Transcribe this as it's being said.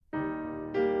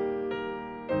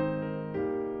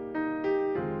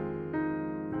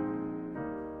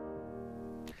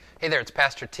Hey there, it's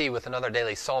Pastor T with another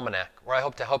Daily Psalmanac, where I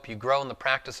hope to help you grow in the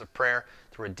practice of prayer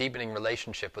through a deepening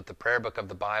relationship with the prayer book of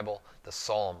the Bible, the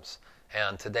Psalms.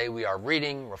 And today we are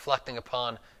reading, reflecting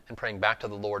upon, and praying back to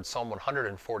the Lord, Psalm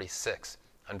 146.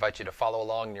 I invite you to follow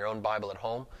along in your own Bible at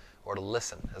home or to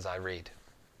listen as I read.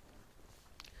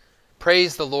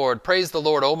 Praise the Lord,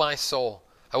 O my soul.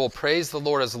 I will praise the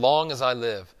Lord as long as I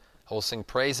live. I will sing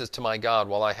praises to my God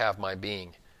while I have my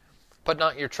being. Put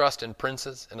not your trust in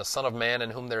princes, in a son of man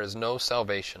in whom there is no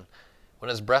salvation. When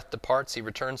his breath departs, he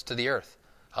returns to the earth.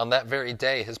 On that very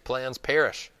day his plans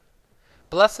perish.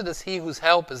 Blessed is he whose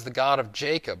help is the God of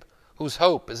Jacob, whose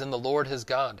hope is in the Lord his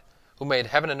God, who made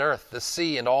heaven and earth, the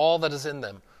sea, and all that is in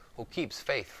them, who keeps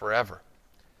faith forever,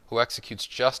 who executes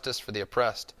justice for the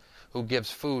oppressed, who gives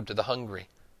food to the hungry.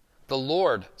 The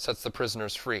Lord sets the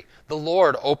prisoners free. The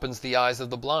Lord opens the eyes of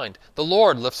the blind. The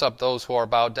Lord lifts up those who are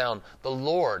bowed down. The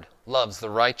Lord loves the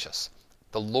righteous.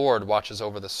 The Lord watches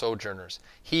over the sojourners.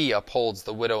 He upholds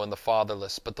the widow and the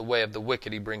fatherless, but the way of the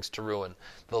wicked he brings to ruin.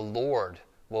 The Lord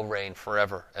will reign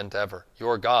forever and ever.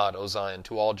 Your God, O Zion,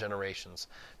 to all generations.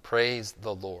 Praise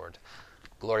the Lord.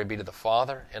 Glory be to the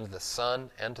Father, and to the Son,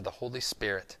 and to the Holy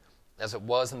Spirit, as it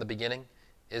was in the beginning,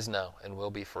 is now, and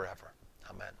will be forever.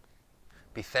 Amen.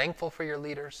 Be thankful for your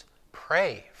leaders,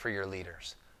 pray for your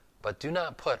leaders, but do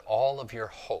not put all of your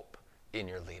hope in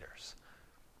your leaders.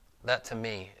 That, to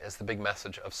me, is the big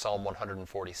message of Psalm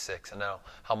 146, and now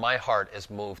how my heart is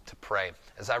moved to pray.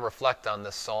 As I reflect on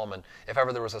this psalm, and if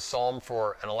ever there was a psalm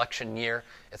for an election year,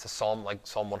 it's a psalm like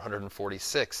Psalm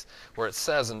 146, where it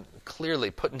says, and clearly,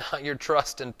 put not your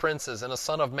trust in princes, in a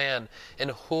son of man, in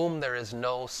whom there is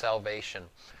no salvation.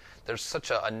 There's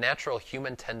such a natural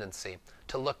human tendency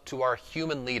to look to our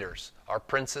human leaders, our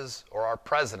princes or our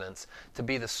presidents, to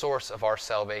be the source of our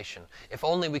salvation. If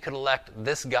only we could elect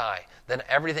this guy, then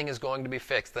everything is going to be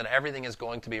fixed, then everything is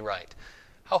going to be right.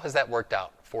 How has that worked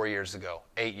out 4 years ago,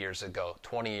 8 years ago,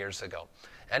 20 years ago?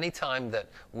 Anytime that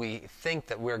we think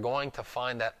that we're going to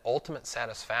find that ultimate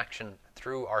satisfaction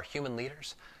through our human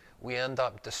leaders, we end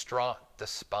up distraught,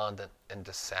 despondent, and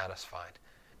dissatisfied.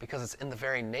 Because it's in the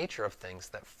very nature of things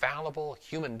that fallible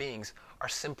human beings are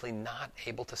simply not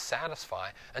able to satisfy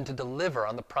and to deliver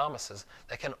on the promises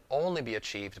that can only be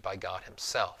achieved by God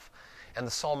himself. And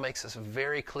the psalm makes this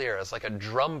very clear. As like a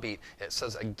drumbeat, it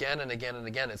says again and again and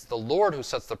again, it's the Lord who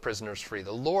sets the prisoners free,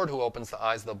 the Lord who opens the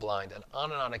eyes of the blind, and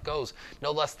on it goes. No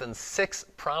less than 6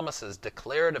 promises,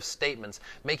 declarative statements,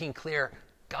 making clear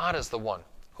God is the one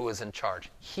who is in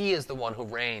charge. He is the one who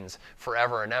reigns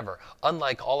forever and ever.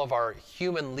 Unlike all of our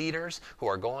human leaders who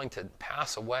are going to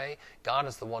pass away, God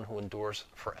is the one who endures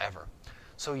forever.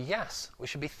 So yes, we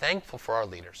should be thankful for our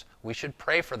leaders. We should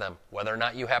pray for them, whether or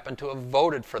not you happen to have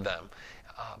voted for them.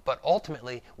 But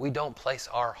ultimately, we don't place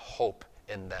our hope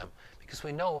in them, because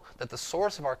we know that the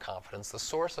source of our confidence, the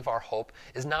source of our hope,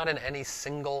 is not in any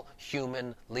single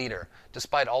human leader,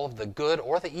 despite all of the good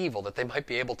or the evil that they might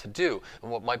be able to do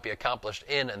and what might be accomplished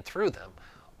in and through them.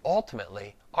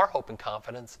 Ultimately, our hope and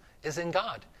confidence is in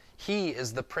God. He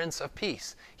is the Prince of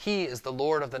Peace. He is the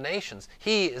Lord of the nations.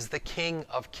 He is the King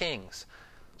of kings.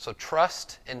 So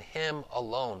trust in him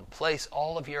alone. Place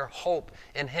all of your hope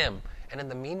in him. And in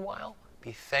the meanwhile,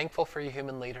 be thankful for your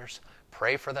human leaders.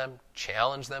 Pray for them,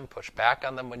 challenge them, push back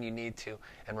on them when you need to,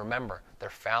 and remember, they're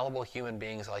fallible human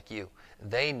beings like you.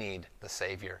 They need the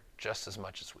Savior just as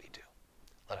much as we do.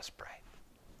 Let us pray.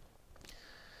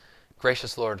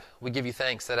 Gracious Lord, we give you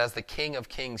thanks that as the King of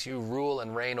Kings, you rule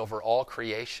and reign over all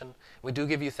creation. We do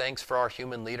give you thanks for our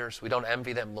human leaders. We don't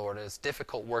envy them, Lord. It is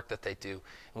difficult work that they do.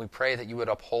 And we pray that you would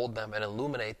uphold them and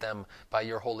illuminate them by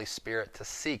your Holy Spirit to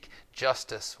seek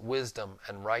justice, wisdom,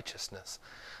 and righteousness.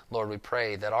 Lord, we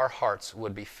pray that our hearts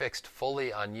would be fixed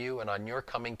fully on you and on your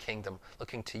coming kingdom,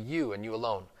 looking to you and you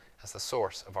alone as the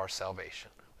source of our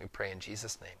salvation. We pray in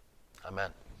Jesus' name.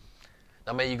 Amen.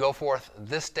 Now may you go forth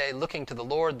this day looking to the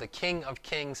Lord, the King of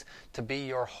kings, to be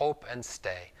your hope and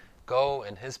stay. Go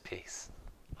in his peace.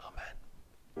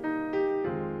 Amen.